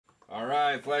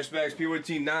Alright, Flashbacks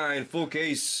P1T9, full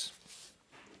case.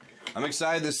 I'm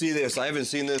excited to see this. I haven't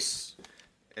seen this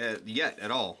yet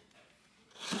at all.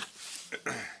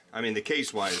 I mean, the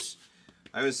case-wise.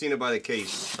 I haven't seen it by the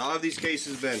case. How have these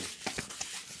cases been?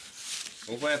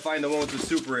 Hopefully I find the one with the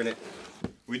super in it.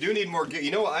 We do need more.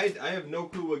 You know what? I have no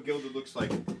clue what Gilded looks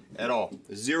like at all.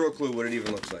 Zero clue what it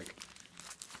even looks like.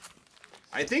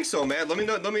 I think so, Matt. Let me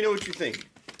know what you think.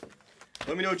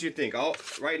 Let me know what you think.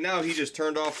 Right now, he just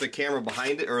turned off the camera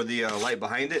behind it, or the light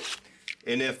behind it.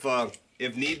 And if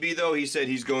need be, though, he said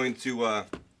he's going to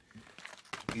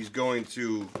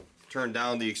turn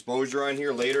down the exposure on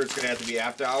here later. It's going to have to be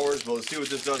after hours, but let's see what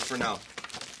this does for now.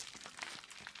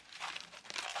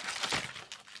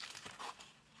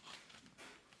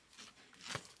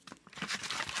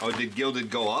 Oh, did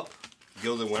Gilded go up?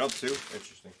 Gilded went up too?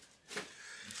 Interesting.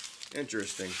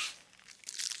 Interesting.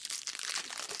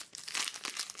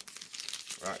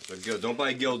 Alright, so good. Don't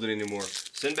buy Gilded anymore.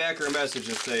 Send back her a message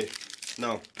and say,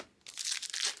 no.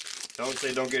 Don't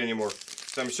say don't get any more.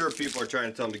 So I'm sure people are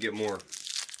trying to tell them to get more.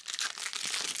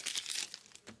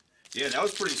 Yeah, that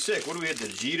was pretty sick. What do we hit? The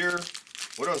Jeter?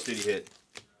 What else did he hit?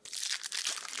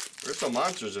 There's some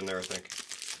monsters in there, I think.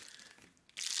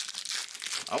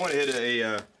 I want to hit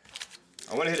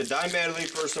a Dime Madeline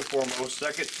first and foremost.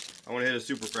 Second, I want to hit a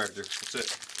Superfractor. That's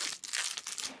it.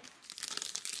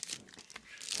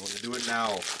 I want to do it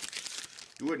now.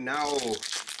 Do it now.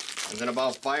 And then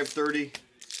about 5:30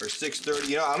 or 6:30.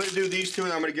 You know, I'm going to do these two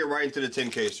and I'm going to get right into the tin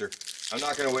caser. I'm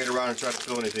not going to wait around and try to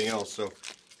fill anything else. So,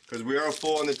 because we are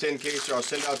full on the tin caser, I'll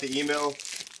send out the email.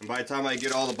 And by the time I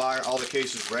get all the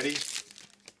cases ready,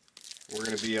 we're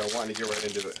going to be wanting to get right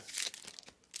into it.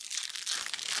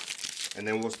 And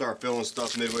then we'll start filling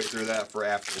stuff midway through that for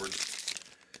afterwards.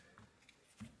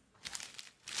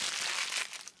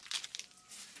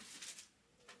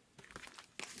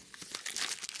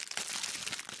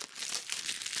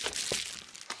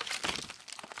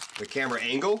 The camera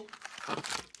angle?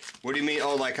 What do you mean?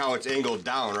 Oh, like how it's angled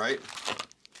down, right?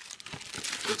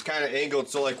 It's kind of angled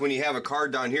so like when you have a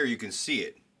card down here, you can see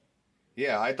it.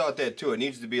 Yeah, I thought that too. It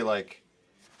needs to be like,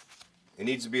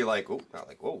 oh, not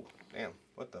like, whoa, damn,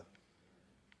 what the?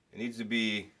 It needs to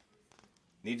be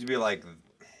like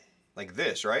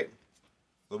this, right?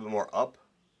 A little bit more up.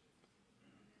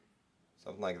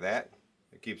 Something like that.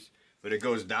 But it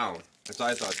goes down. That's what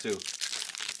I thought too.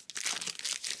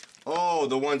 Oh,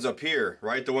 the ones up here,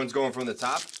 right? The ones going from the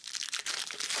top.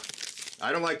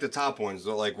 I don't like the top ones,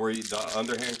 though, like where the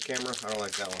underhand camera. I don't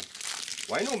like that one.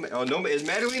 Why no? Oh no, is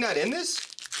Madeline not in this?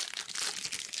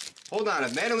 Hold on,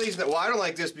 if Madeline's not, well, I don't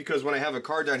like this because when I have a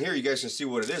card down here, you guys can see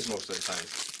what it is most of the time.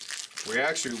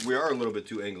 We are a little bit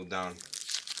too angled down.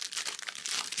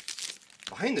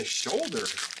 Behind the shoulder.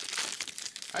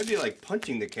 I'd be like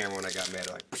punching the camera when I got mad,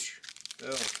 like,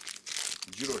 oh,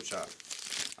 judo chop.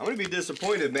 I'm gonna be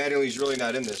disappointed if Madeline's really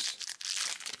not in this.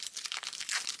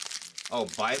 Oh,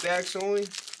 buybacks only?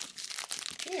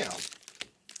 Damn.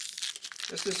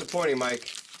 That's disappointing, Mike.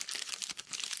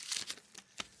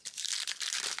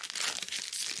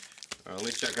 All right, let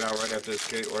me check it out right after this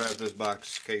case, or after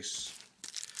this case.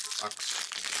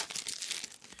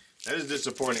 That is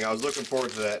disappointing. I was looking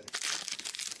forward to that.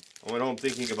 I went home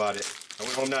thinking about it. I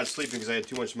went home not sleeping because I had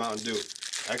too much Mountain Dew.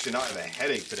 Actually, now I have a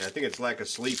headache today. I think it's lack of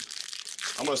sleep.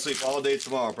 I'm gonna sleep all day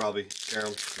tomorrow, probably.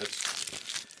 Karen,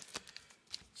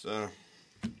 I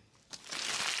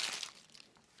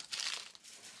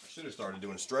should have started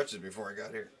doing stretches before I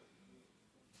got here.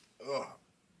 Ugh.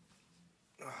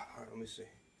 All right, let me see.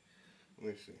 Let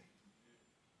me see.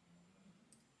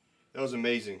 That was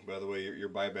amazing, by the way, your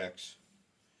buybacks.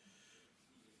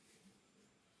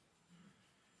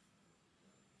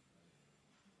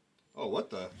 Oh, what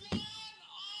the?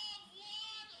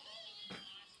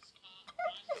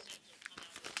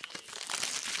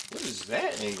 What is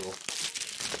that angle?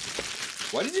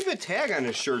 Why does he have a tag on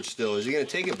his shirt still? Is he going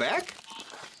to take it back?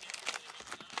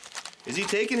 Is he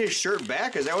taking his shirt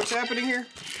back? Is that what's happening here?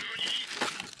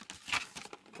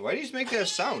 Why do you just make that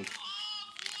sound?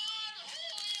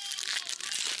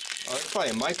 Oh, that's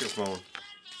probably a microphone.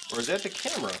 Or is that the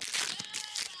camera?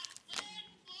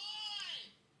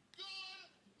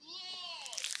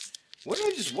 What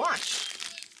did I just watch?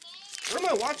 What am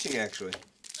I watching, actually?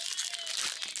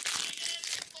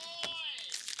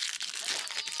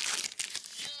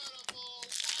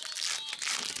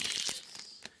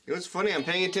 You know what's funny? I'm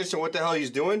paying attention to what the hell he's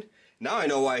doing. Now I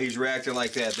know why he's reacting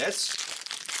like that. That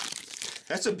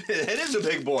is a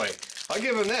big boy. I'll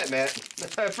give him that, Matt.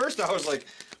 At first I was like,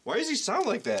 why does he sound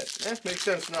like that? That makes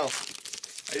sense now.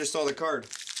 I just saw the card.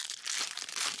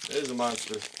 It is a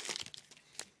monster.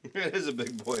 It is a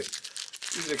big boy.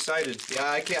 He's excited. Yeah,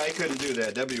 I couldn't do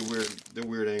that. That'd be weird. The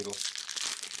weird angle.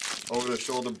 Over the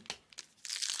shoulder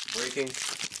braking.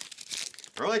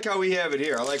 I like how we have it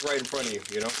here. I like right in front of you,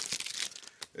 you know?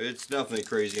 It's definitely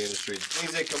crazy industry.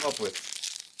 Things they come up with.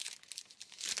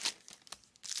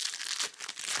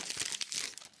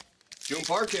 June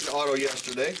Park hit an auto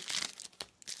yesterday.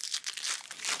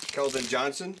 Keldon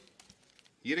Johnson.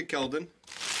 He hit a Keldon.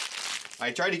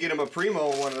 I tried to get him a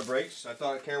Primo on one of the brakes. I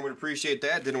thought Karen would appreciate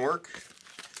that. Didn't work.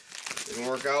 Didn't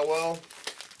work out well.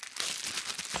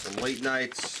 Some late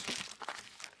nights.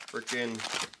 Frickin'.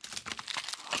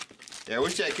 Yeah, I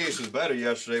wish that case was better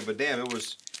yesterday, but damn, it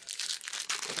was.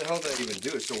 What the hell did I even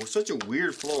do? So it was such a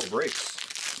weird flow of brakes.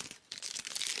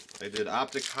 I did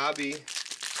Optic Hobby,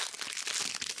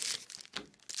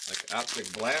 like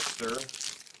Optic Blaster,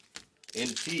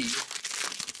 NT,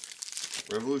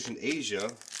 Revolution Asia.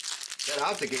 That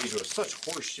Optic Asia was such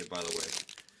horseshit, by the way.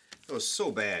 It was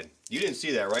so bad. You didn't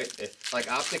see that, right?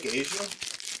 Like Optic Asia?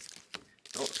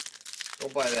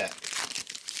 Don't buy that.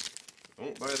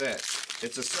 Don't buy that.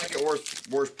 It's the second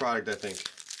worst product, I think.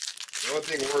 The only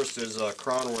thing worse is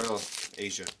Crown Royal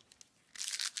Asia.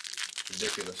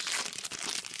 Ridiculous.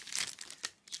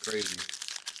 It's crazy.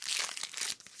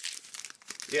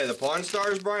 Yeah, the Pawn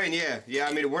Stars, Brian. Yeah.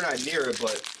 I mean, we're not near it,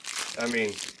 but I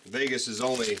mean, Vegas is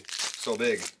only so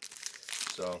big.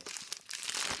 So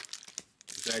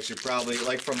it's actually probably,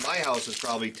 like from my house, it's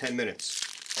probably 10 minutes.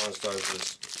 Pawn Stars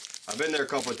is. I've been there a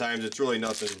couple of times. It's really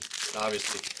nothing.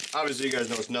 Obviously, you guys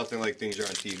know it's nothing like things are on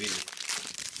TV.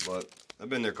 But I've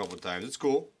been there a couple of times. It's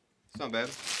cool. It's not bad.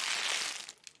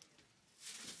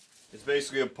 It's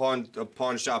basically a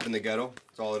pawn shop in the ghetto.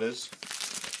 That's all it is.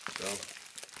 So.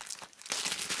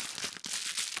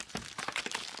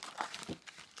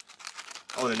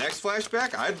 Oh, the next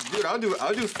flashback? Dude, I'll do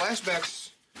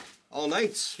flashbacks all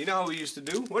nights. You know how we used to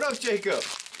do. What up, Jacob?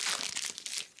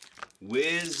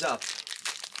 Whiz up.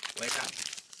 Wake up.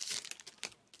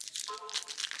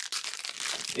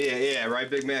 Yeah, right,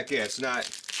 Big Mac. Yeah, it's not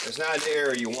in the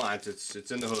area you want. It's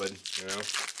in the hood, you know.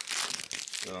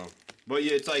 So, but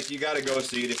yeah, it's like you gotta go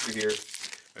see it if you're here.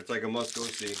 It's like a must go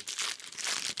see.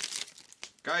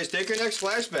 Guys, take your next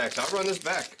flashbacks. I'll run this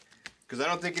back because I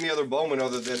don't think any other Bowman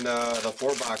other than the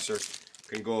 4-boxer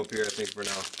can go up here. I think for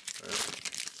now.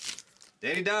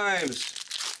 Danny Dimes.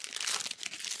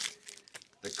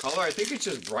 The color, I think it's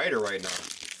just brighter right now.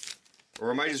 Or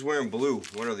am I just wearing blue?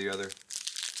 One or the other.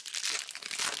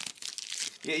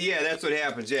 Yeah, that's what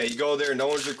happens. Yeah, you go there, no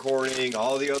one's recording.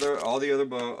 All the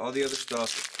other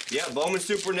stuff. Yeah, Bowman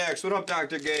Super next. What up,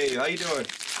 Dr. Gabe? How you doing?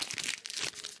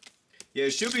 Yeah,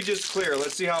 it should be just clear.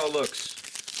 Let's see how it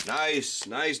looks.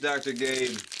 Nice, Dr.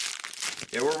 Gabe.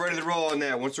 Yeah, we're ready to roll on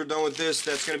that. Once we're done with this,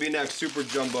 that's gonna be next, Super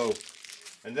Jumbo,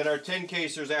 and then our 10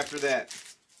 casers after that.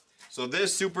 So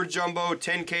this Super Jumbo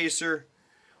 10 caser.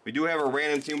 We do have a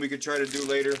random team we could try to do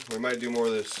later. We might do more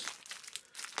of this.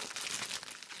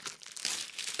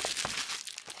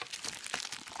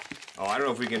 Oh, I don't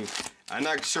know if we can. I'm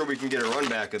not sure we can get a run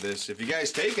back of this. If you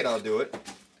guys take it, I'll do it.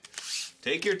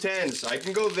 Take your 10s. I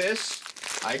can go this.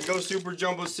 I can go Super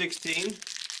Jumbo 16.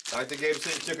 Dr. Gabe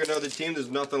said he took another team. There's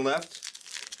nothing left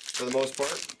for the most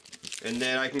part. And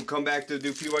then I can come back to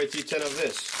do PYT 10 of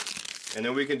this. And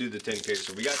then we can do the 10K.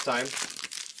 So we got time.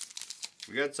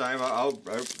 We got time. I'll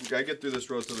get through this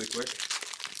relatively quick.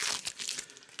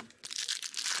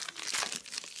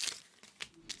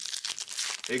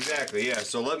 Exactly, yeah.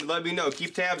 So let me know.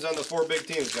 Keep tabs on the 4 big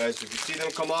teams, guys. If you see them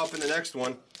come off in the next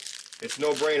one, it's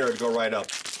no brainer to go right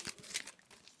up.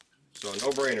 So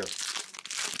no brainer.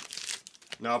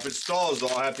 Now if it stalls though,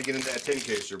 I'll have to get into that 10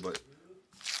 caser, but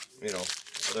you know,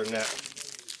 other than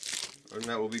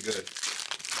that we'll be good.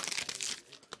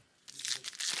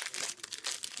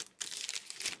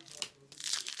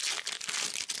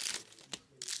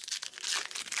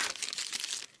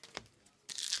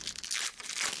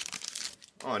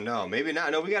 Oh no, maybe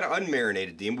not. No, we got to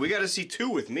unmarinated, Dean. We got to see 2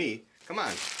 with me. Come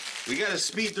on. We got to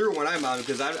speed through when I'm on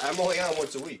because I'm only on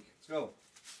once a week. Let's go.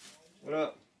 What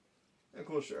up? Yeah,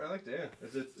 cool shirt. I like that.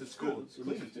 Yeah, it's cool. It's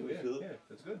clean too. Yeah,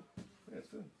 that's good. Yeah, it's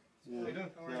good. Yeah. How you doing?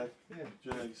 Zach. Yeah.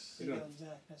 Jags. How you doing?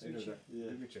 Zach. Nice to How you meet doing, you. Zach? Good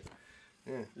to meet you.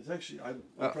 Yeah. It's actually, I'm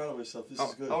proud of myself. This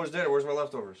is good. How was dinner? Where's my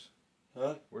leftovers?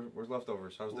 Huh? Where's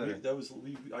leftovers? How's Well, dinner?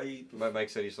 I ate. Mike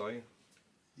said he saw you.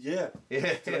 Yeah.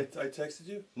 Yeah. Did I texted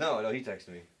you? No, he texted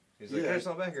me. He's like, Yeah. I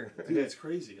saw back here. Dude, it's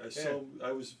crazy. Yeah,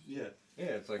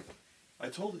 it's like. I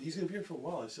told him he's going to be here for a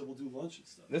while. I said, we'll do lunch and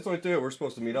stuff. That's what I did. We're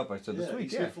supposed to meet up. I said this week.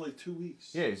 He's here for like 2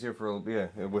 weeks. Yeah, he's here for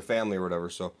with family or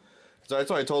whatever. So that's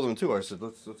what I told him too. I said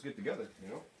let's get together. You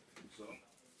know. So.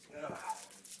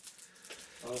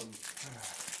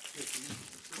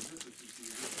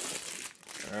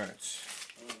 All right.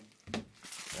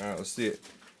 All right, let's see it.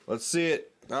 Let's see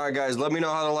it. All right, guys, let me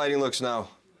know how the lighting looks now.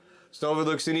 Let's know if it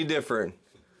looks any different.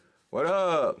 What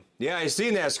up? Yeah, I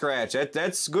seen that scratch.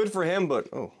 That's good for him, but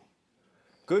oh,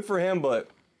 good for him, but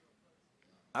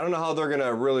I don't know how they're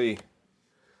gonna really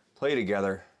play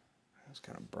together. That's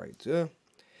kind of bright too.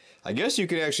 I guess you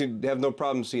could actually have no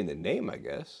problem seeing the name. I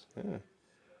guess.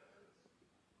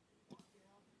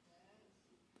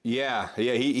 Yeah.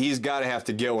 He's got to have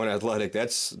to get one athletic.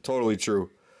 That's totally true.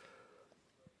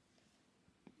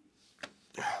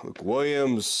 Luke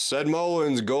Williams, Ced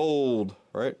Mullins, gold,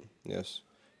 right? Yes.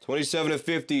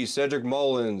 27/50, Cedric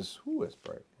Mullins. Ooh, that's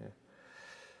bright.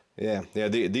 Yeah.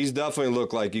 These definitely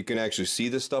look like you can actually see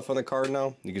the stuff on the card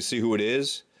now. You can see who it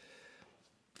is.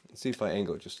 Let's see if I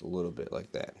angle it just a little bit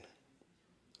like that.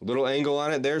 A little angle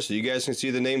on it there so you guys can see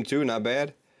the name too. Not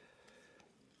bad.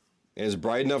 And it's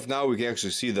bright enough now we can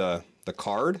actually see the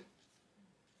card.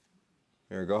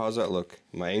 There we go. How's that look?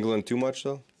 Am I angling too much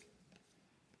though?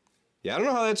 Yeah, I don't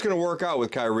know how that's going to work out with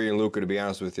Kyrie and Luka, to be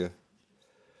honest with you.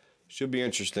 Should be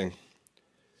interesting.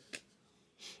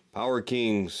 Power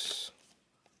Kings.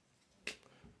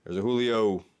 There's a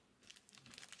Julio.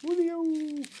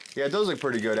 Yeah, it does look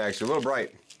pretty good, actually. A little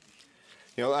bright.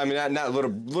 You know, I mean, not a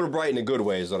little bright in a good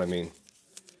way is what I mean.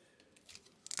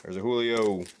 There's a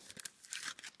Julio.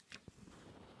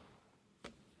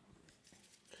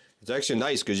 It's actually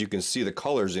nice because you can see the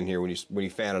colors in here when you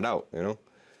fan it out, you know.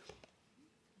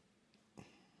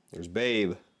 There's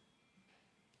Babe.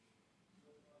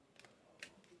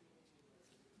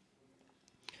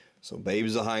 So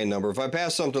Babe's a high number. If I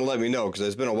pass something, let me know, because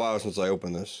it's been a while since I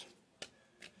opened this.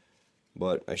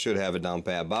 But I should have it down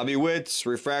pat. Bobby Witts,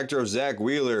 refractor of Zach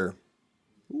Wheeler.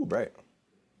 Ooh, bright.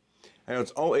 I know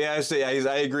it's, oh yeah,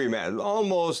 I agree, Matt.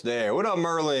 Almost there. What up,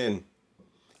 Merlin?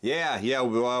 Yeah.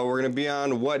 Well, we're gonna be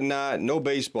on Whatnot. No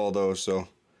baseball though, so.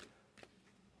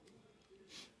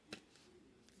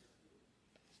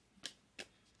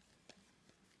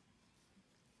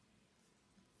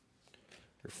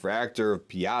 Refractor of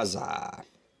Piazza.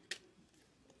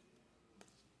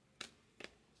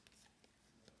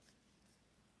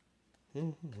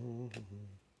 Did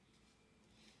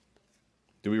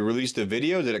we release the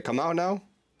video? Did it come out now?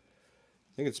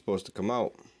 I think it's supposed to come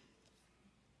out.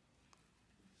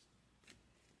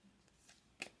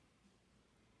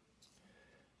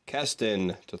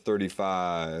 Keston to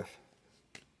 35.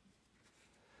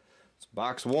 It's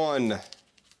box one.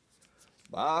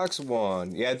 Box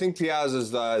one. Yeah, I think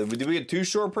Piazza's did we get 2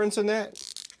 short prints in that?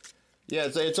 Yeah,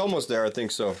 it's almost there. I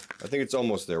think so. I think it's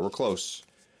almost there. We're close.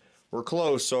 We're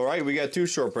close. So, right, we got 2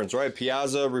 short prints, right?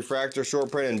 Piazza, refractor,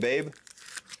 short print, and Babe.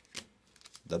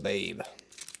 The Babe.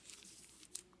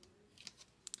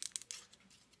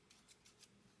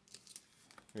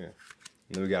 Yeah. And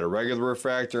then we got a regular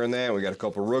refractor in there. We got a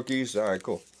couple rookies. All right,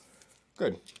 cool.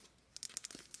 Good.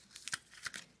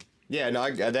 Yeah, no,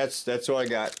 that's what I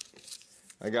got.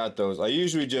 I got those. I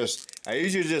usually just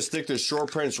stick the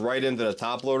short prints right into the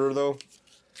top loader though.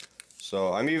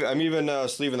 So I'm even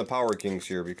sleeving the Power Kings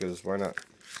here because why not?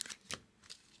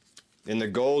 In the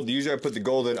gold, usually I put the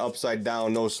gold in upside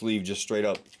down, no sleeve, just straight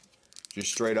up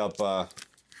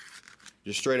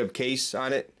case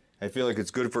on it. I feel like it's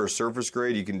good for a surface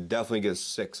grade. You can definitely get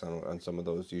 6 on some of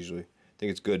those usually. I think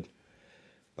it's good.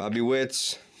 Bobby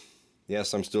Witts.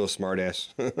 Yes, I'm still a smartass.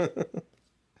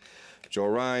 Joe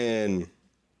Ryan.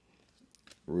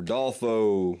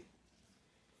 Rodolfo.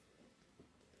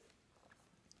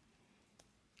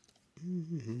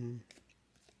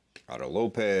 Otto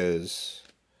Lopez.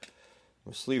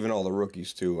 I'm sleeving all the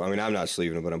rookies too. I mean, I'm not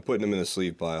sleeving them, but I'm putting them in the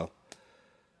sleeve pile.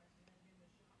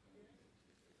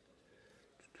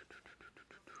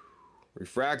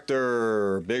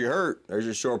 Refractor. Big Hurt. There's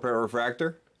your short print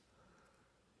refractor.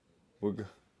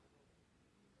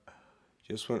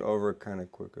 Just went over kind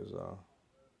of quick as well.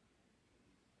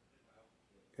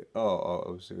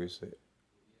 Oh, see what you say.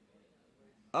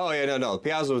 Oh yeah, no.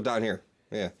 Piazza was down here.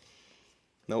 Yeah.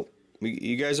 Nope.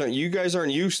 You guys aren't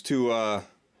used to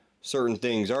certain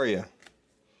things, are you? You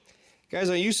guys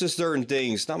aren't used to certain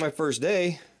things. It's not my first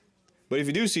day. But if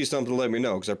you do see something, let me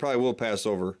know, because I probably will pass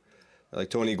over. Like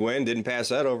Tony Gwynn, didn't pass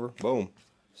that over. Boom.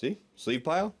 See? Sleeve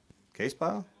pile, case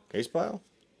pile, case pile.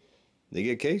 They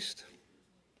get cased.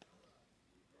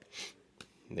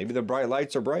 Maybe the bright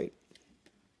lights are bright.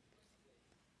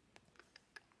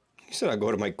 He said I'd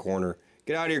go to my corner.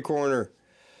 Get out of your corner.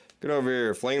 Get over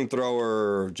here.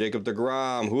 Flamethrower. Jacob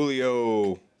deGrom.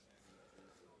 Julio.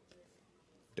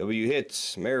 W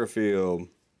Hits. Merrifield.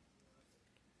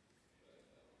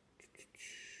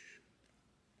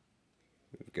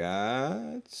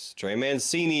 Got Trey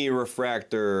Mancini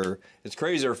refractor. It's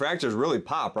crazy. Refractors really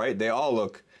pop, right? They all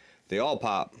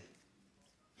pop.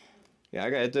 Yeah,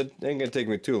 it ain't gonna take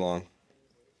me too long.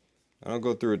 I don't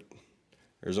go through it.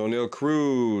 There's O'Neal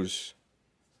Cruz.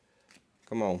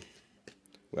 Come on.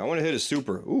 I want to hit a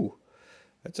super. Ooh,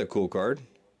 that's a cool card.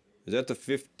 Is that the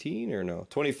 15 or no?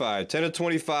 25. 10 of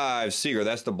 25. Seager.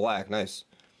 That's the black. Nice.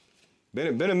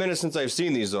 Been a minute since I've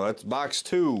seen these, though. That's box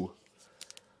 2.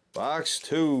 Box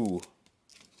 2.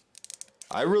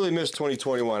 I really missed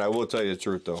 2021. I will tell you the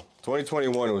truth, though.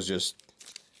 2021 was just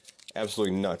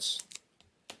absolutely nuts.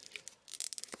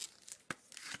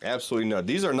 Absolutely nuts.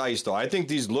 These are nice, though. I think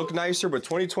these look nicer, but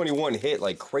 2021 hit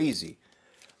like crazy.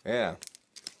 Yeah.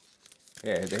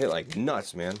 Yeah, they hit like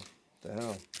nuts, man. What the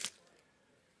hell?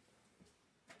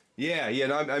 Yeah,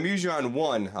 no, I'm usually on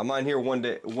 1. I'm on here one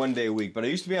day a week. But I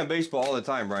used to be on baseball all the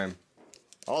time, Brian.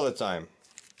 All the time.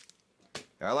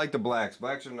 I like the blacks.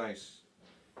 Blacks are nice.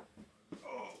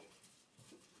 Oh.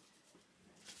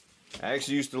 I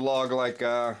actually used to log like,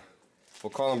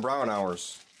 we'll call them brown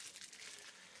hours.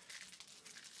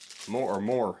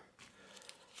 More.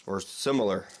 Or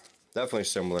similar. Definitely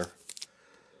similar.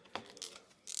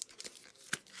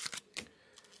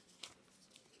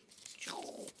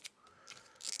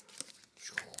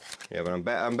 Yeah, but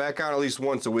I'm back on at least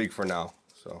once a week for now.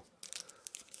 So.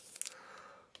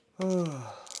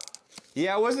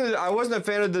 Yeah, I wasn't a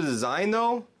fan of the design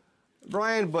though,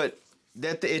 Brian, but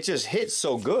it just hit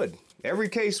so good. Every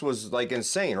case was like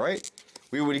insane, right?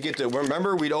 We would get to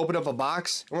remember we'd open up a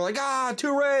box and we're like,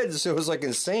 2 reds. It was like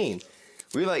insane.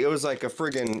 It was like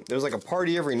a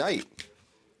party every night.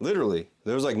 Literally.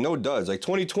 There was like no duds. Like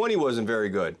 2020 wasn't very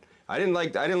good. I didn't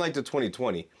like the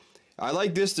 2020. I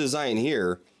like this design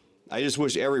here. I just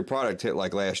wish every product hit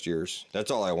like last year's.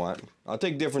 That's all I want. I'll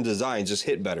take different designs, just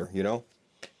hit better, you know?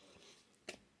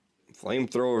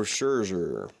 Flamethrower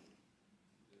Scherzer.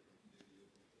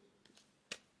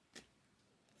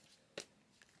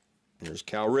 There's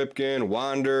Cal Ripken,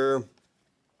 Wander.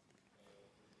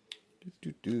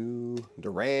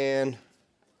 Duran.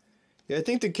 Yeah, I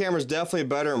think the camera's definitely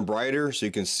better and brighter so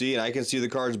you can see, and I can see the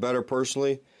cards better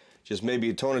personally. Just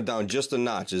maybe tone it down just a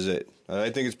notch is it. I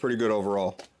think it's pretty good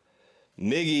overall.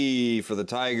 Miggy for the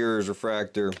Tigers,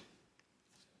 refractor.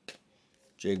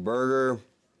 Jake Berger.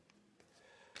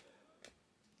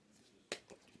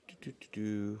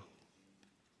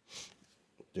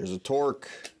 There's a Torque.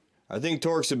 I think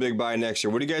Torque's a big buy next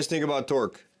year. What do you guys think about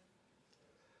Torque?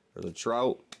 There's a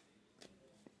Trout.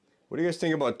 What do you guys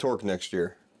think about Torque next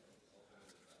year?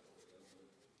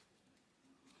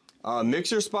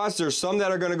 Mixer spots, there's some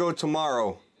that are going to go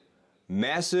tomorrow.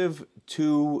 Massive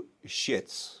 2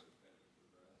 shits.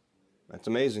 That's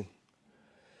amazing.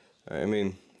 I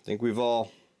mean, I think we've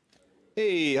all...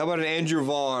 Hey, how about an Andrew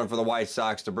Vaughn for the White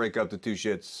Sox to break up the 2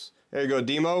 shits? There you go,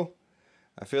 Demo.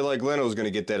 I feel like Leno's going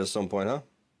to get that at some point, huh?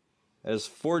 That is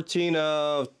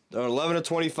 11 of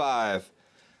 25.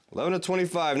 11 of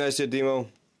 25. Nice hit, Demo.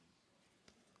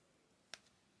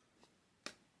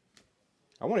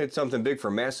 I want to hit something big for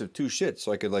massive 2 shits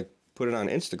so I could, like, put it on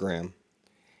Instagram.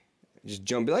 Just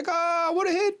jump, be like, what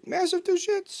a hit. Massive 2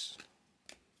 shits.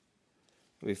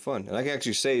 It'll be fun. And I can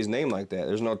actually say his name like that.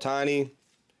 There's no Tani.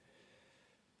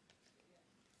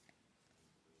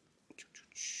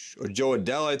 Or Joe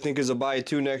Adele, I think, is a buy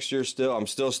 2 next year still. I'm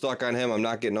still stuck on him. I'm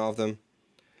not getting off them.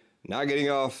 Not getting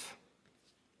off.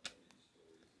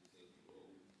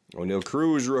 O'Neal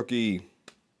Cruz, rookie.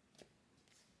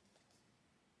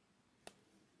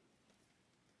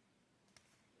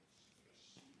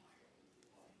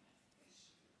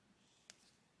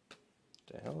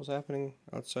 What the hell is happening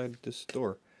outside this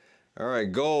door? All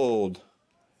right, gold.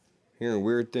 Hearing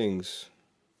weird things.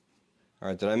 All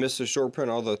right, did I miss the short print?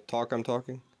 All the talk I'm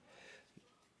talking?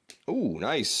 Ooh,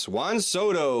 nice. Juan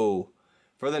Soto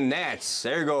for the Nats.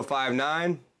 There you go,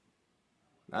 5'9".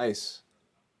 Nice.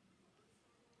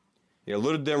 Yeah, a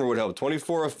little dimmer would help.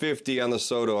 24 of 50 on the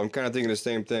Soto. I'm kind of thinking the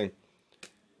same thing.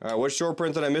 All right, what short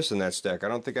print did I miss in that stack? I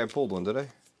don't think I pulled one, did I?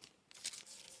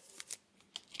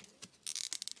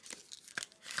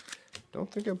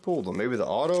 Don't think I pulled them. Maybe the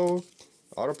auto.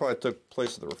 Auto probably took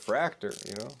place of the refractor,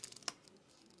 you know.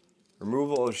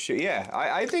 Removal of shit. Yeah,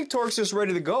 I think Torque's just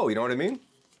ready to go, you know what I mean?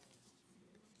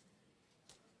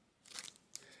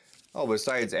 Oh,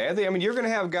 besides Anthony, I mean, you're going to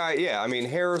have guy, yeah, I mean,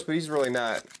 Harris, but he's really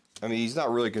not, I mean, he's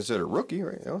not really considered rookie,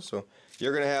 right? You know, so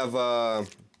you're going to have,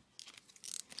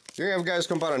 guys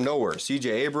come out of nowhere. C.J.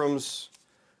 Abrams,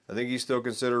 I think he's still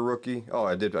considered rookie. Oh,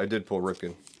 I did pull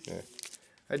Ripken. Yeah.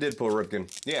 I did pull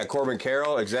Ripken. Yeah, Corbin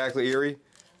Carroll, exactly, Erie.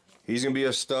 He's going to be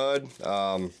a stud.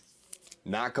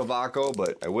 Not Cavaco,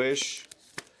 but I wish.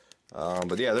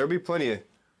 But yeah, there'll be plenty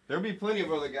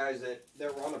of other guys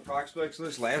that were on the prospects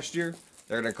list last year.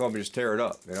 They're gonna come and just tear it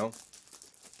up, you know.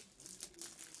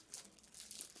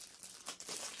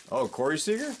 Oh, Corey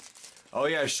Seager? Oh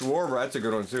yeah, Schwarber, that's a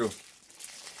good one too.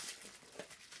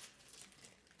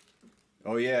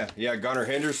 Oh yeah, Gunnar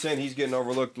Henderson, he's getting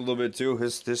overlooked a little bit too.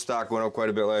 His stock went up quite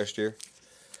a bit last year.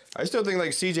 I still think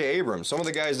like C.J. Abrams, some of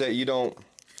the guys that you don't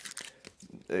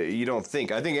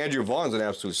think. I think Andrew Vaughn's an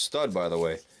absolute stud, by the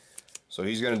way. So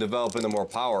he's going to develop into more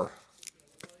power.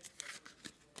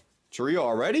 Trio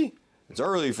already? It's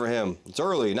early for him. It's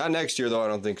early. Not next year though, I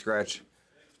don't think, Scratch.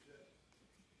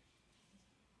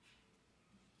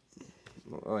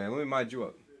 Oh yeah, let me mod you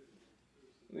up.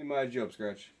 Let me mod you up,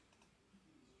 Scratch.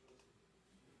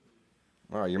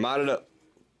 Alright, you're modded up.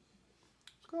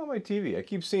 What's going on my TV? I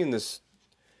keep seeing this.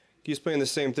 Keeps playing the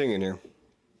same thing in here.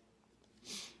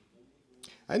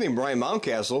 I think Brian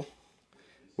Mountcastle,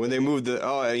 when they moved the...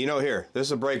 Oh, you know, here. This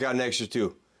is a breakout next year,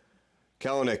 too.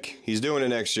 Kellenick. He's doing it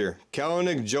next year.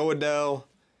 Kellenick, Joe Adell,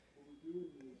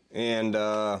 and...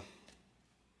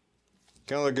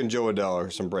 Kellenick and Joe Adell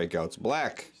are some breakouts.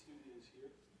 Black.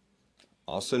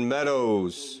 Austin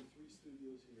Meadows.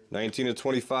 19 to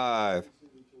 25.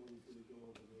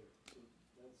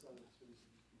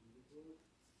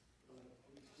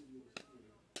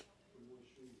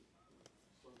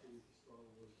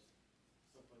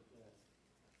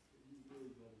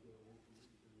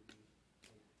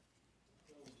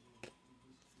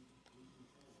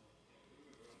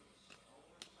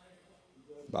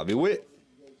 Bobby Witt.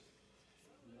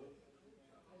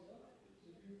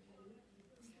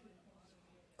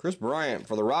 Chris Bryant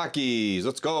for the Rockies.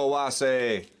 Let's go,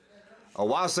 Awase.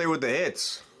 Awase with the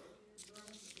hits.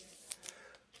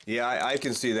 Yeah, I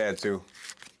can see that too.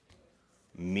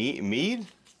 Mead?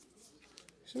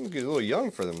 Seems like he's a little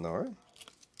young for them though, right?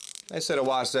 I said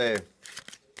Awase.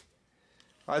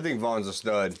 I think Vaughn's a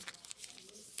stud.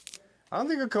 I don't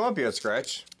think he'll come up yet,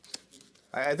 Scratch.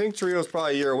 I think Trio's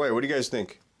probably a year away. What do you guys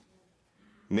think?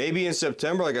 Maybe in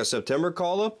September, like a September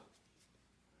call-up?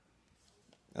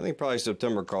 I think probably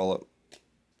September call-up.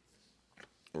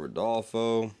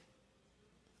 Rodolfo.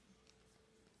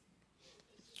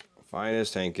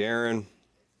 Finest, Hank Aaron.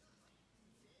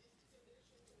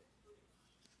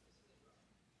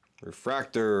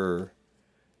 Refractor,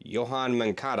 Johan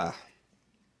Mancada.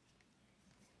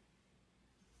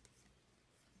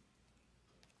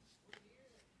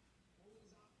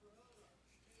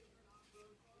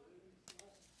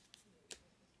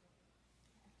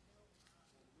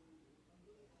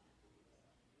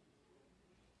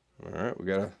 All right, we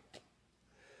got a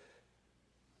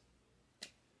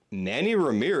Manny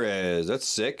Ramirez. That's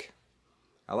sick.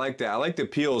 I like that. I like the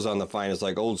peels on the finest,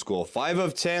 like old school. 5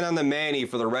 of 10 on the Manny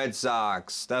for the Red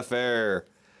Sox. Steph Air.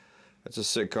 That's a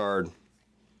sick card.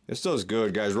 It still is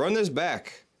good, guys. Run this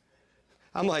back.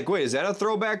 I'm like, wait, is that a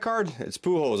throwback card? It's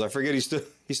Pujols. I forget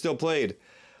he still played.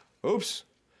 Oops.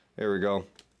 There we go.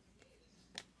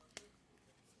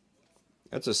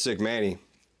 That's a sick Manny.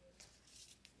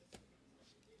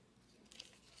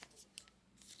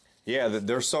 Yeah,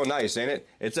 they're so nice, ain't it?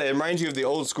 It reminds you of the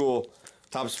old school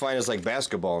Topps Finest, like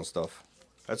basketball and stuff.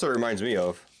 That's what it reminds me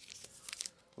of.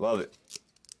 Love it.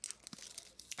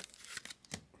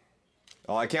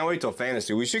 Oh, I can't wait till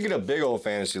fantasy. We should get a big old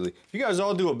fantasy league. If you guys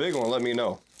all do a big one, let me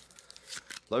know.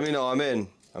 Let me know. I'm in.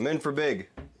 I'm in for big.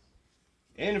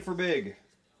 In for big.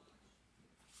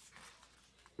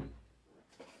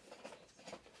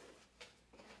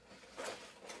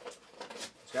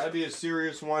 It's got to be a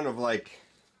serious one of like...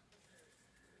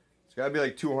 It's got to be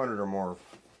like 200 or more.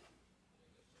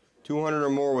 200 or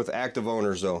more with active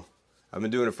owners, though. I've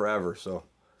been doing it forever, so.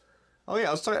 Oh, yeah,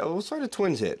 let's try the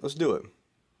Twins hit. Let's do it.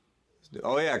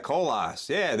 Oh, yeah, Colas.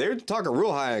 Yeah, they're talking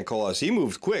real high on Colas. He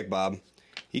moves quick, Bob.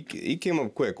 He came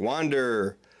up quick.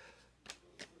 Wander.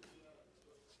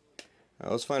 Right,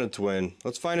 let's find a Twin.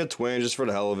 Let's find a Twin just for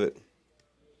the hell of it.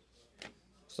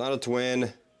 It's not a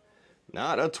Twin.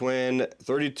 Not a Twin.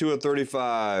 32 of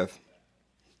 35.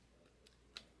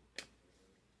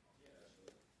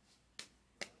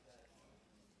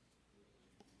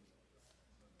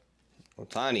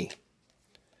 Otani.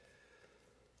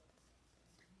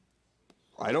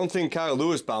 I don't think Kyle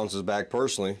Lewis bounces back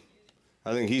personally.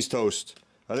 I think he's toast.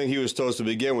 I think he was toast to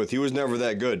begin with. He was never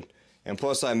that good. And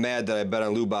plus I'm mad that I bet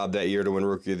on Lou Bob that year to win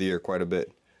Rookie of the Year quite a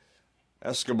bit.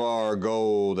 Escobar,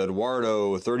 gold.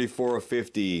 Eduardo, 34 of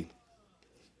 50.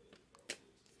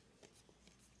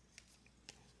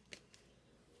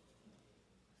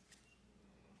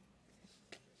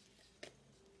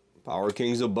 Power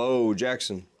Kings of Bo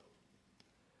Jackson.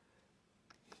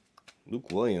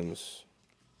 Luke Williams.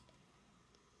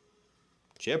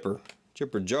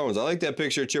 Chipper Jones. I like that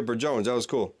picture of Chipper Jones. That was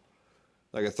cool.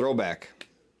 Like a throwback.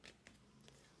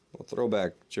 A little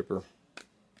throwback Chipper.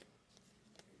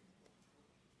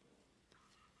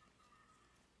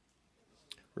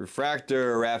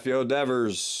 Refractor, Rafael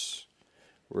Devers.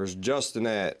 Where's Justin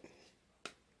at?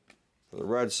 For the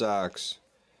Red Sox.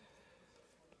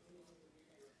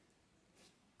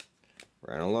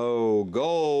 Brandon Lowe,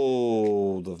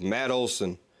 gold of Matt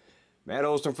Olson. Matt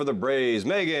Olson for the Braves.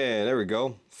 Megan, there we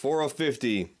go. 4 of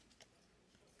 50.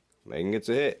 Megan gets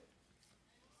a hit.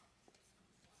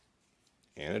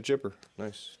 And a chipper.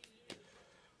 Nice.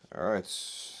 All right.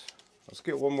 Let's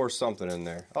get one more something in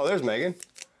there. Oh, there's Megan.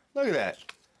 Look at that.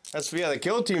 That's, yeah, the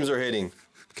kill teams are hitting.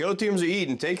 Kill teams are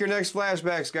eating. Take your next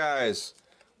flashbacks, guys.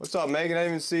 What's up, Megan? I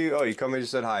didn't even see you. Oh, you come in and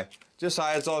said hi. Just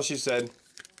hi. That's all she said.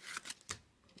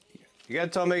 You got to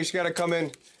tell Megan she got to come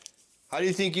in. How do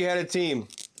you think you had a team?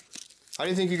 How do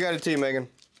you think you got a team, Megan?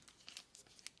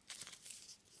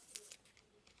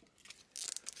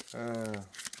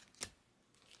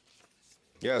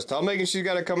 Yes, tell Megan she's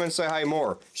got to come in and say hi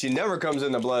more. She never comes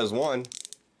in the Blaz 1.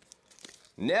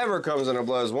 Never comes in a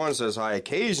Blaz 1, says hi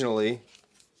occasionally.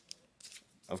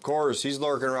 Of course, he's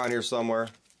lurking around here somewhere.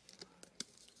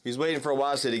 He's waiting for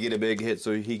Wase to get a big hit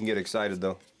so he can get excited,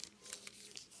 though.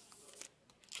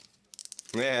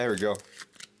 Yeah, there we go.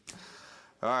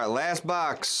 All right, last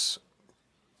box.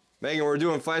 Megan, we're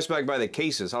doing flashback by the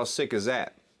cases. How sick is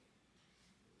that?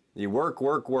 You work.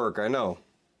 I know.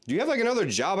 Do you have like another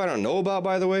job I don't know about,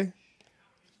 by the way?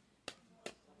 I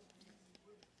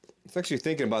was actually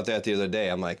thinking about that the other day.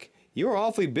 I'm like, you are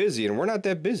awfully busy, and we're not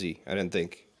that busy, I didn't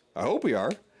think. I hope we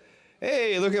are.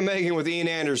 Hey, look at Megan with Ian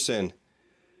Anderson.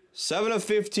 7 of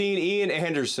 15, Ian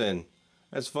Anderson.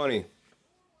 That's funny.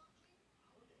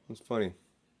 That's funny.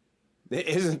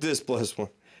 Isn't this plus one?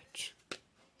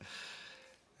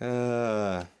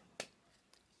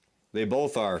 They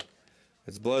both are.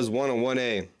 It's Blaz 1 and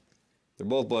 1A. They're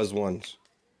both Blaz 1s.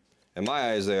 In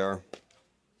my eyes, they are.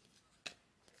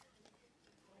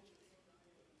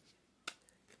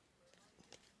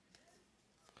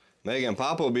 Megan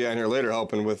Papa will be on here later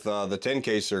helping with the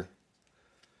 10-caser.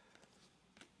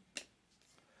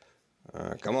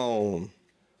 Come on.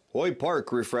 Hoyt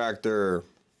Park refractor.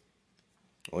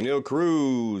 O'Neal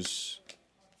Cruz.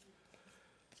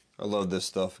 I love this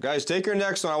stuff. Guys, take your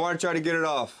next one. I want to try to get it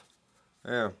off.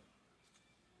 Yeah.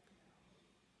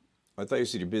 I thought you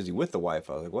said you're busy with the wife.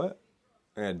 I was like, what?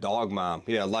 Yeah, dog mom.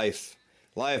 Yeah, life.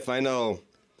 Life, I know.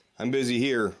 I'm busy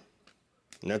here.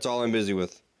 And that's all I'm busy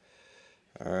with.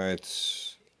 All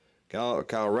right.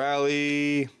 Cal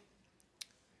Raleigh.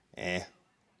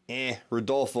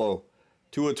 Rodolfo.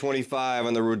 2 of 25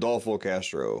 on the Rodolfo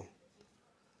Castro.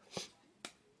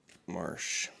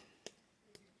 Marsh.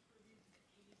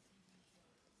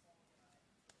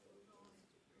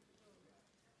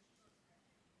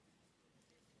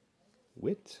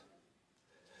 Witt.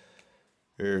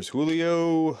 There's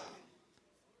Julio.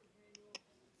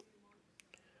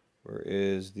 Where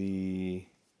is the...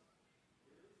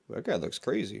 That guy looks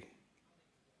crazy.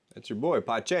 That's your boy,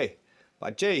 Pache.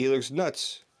 Pache, he looks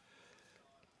nuts.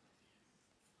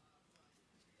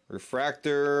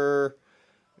 Refractor.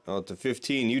 Oh, to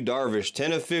 15, Yu Darvish.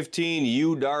 10 of 15,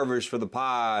 Yu Darvish for the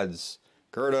Pods.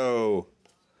 Curto.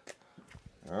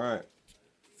 All right.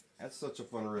 That's such a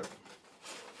fun rip.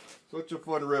 Such a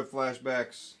fun rip,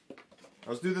 flashbacks.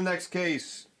 Let's do the next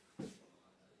case.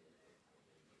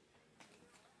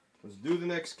 Let's do the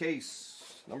next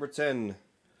case. Number 10.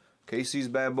 Casey's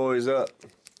bad boys up.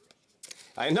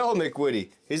 I know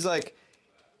McWitty. He's like,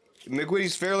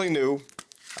 McWitty's fairly new.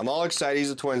 I'm all excited.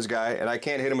 He's a Twins guy, and I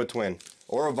can't hit him a Twin.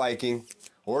 Or a Viking.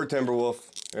 Or a Timberwolf,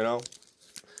 you know.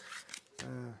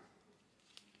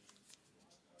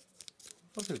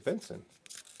 What's this Benson?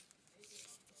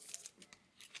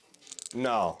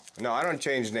 No, I don't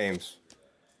change names.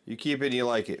 You keep it and you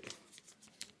like it.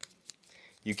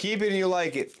 You keep it and you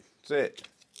like it. That's it.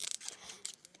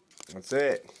 That's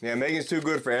it. Yeah, Megan's too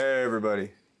good for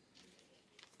everybody.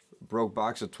 Broke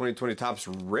box of 2020 Topps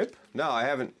rip? No, I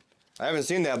haven't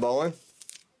seen that bowling.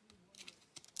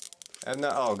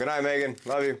 Oh, good night, Megan.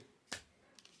 Love you.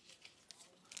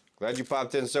 Glad you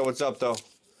popped in and said what's up, though.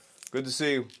 Good to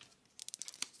see you.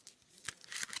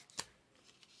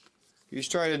 He's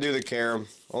trying to do the carom.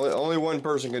 Only one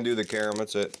person can do the carom.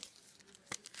 That's it.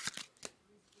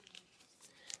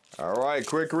 All right,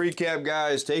 quick recap,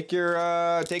 guys. Take your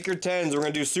 10s. We're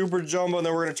gonna do super jumbo, and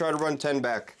then we're gonna try to run 10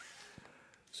 back.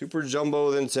 Super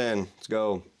jumbo, then 10. Let's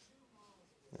go.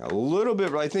 A little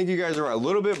bit, I think you guys are right. A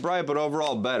little bit bright, but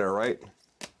overall better, right?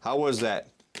 How was that?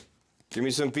 Give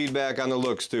me some feedback on the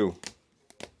looks, too.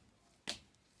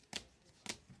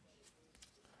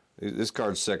 This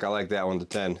card's sick. I like that one, the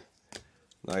 10.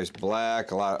 Nice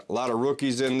black. A lot of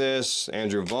rookies in this.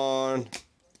 Andrew Vaughn.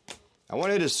 I want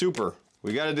to hit a super.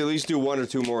 We got to at least do 1 or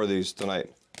 2 more of these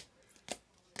tonight.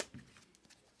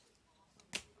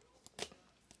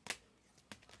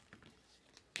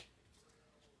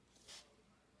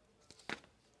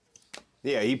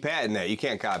 Yeah, he patented that. You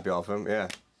can't copy off him. Yeah.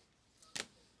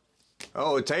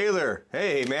 Oh, Taylor.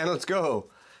 Hey, man, let's go.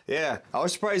 Yeah, I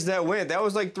was surprised that went. That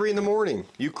was like 3 in the morning.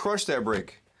 You crushed that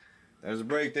break. That was a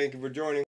break. Thank you for joining.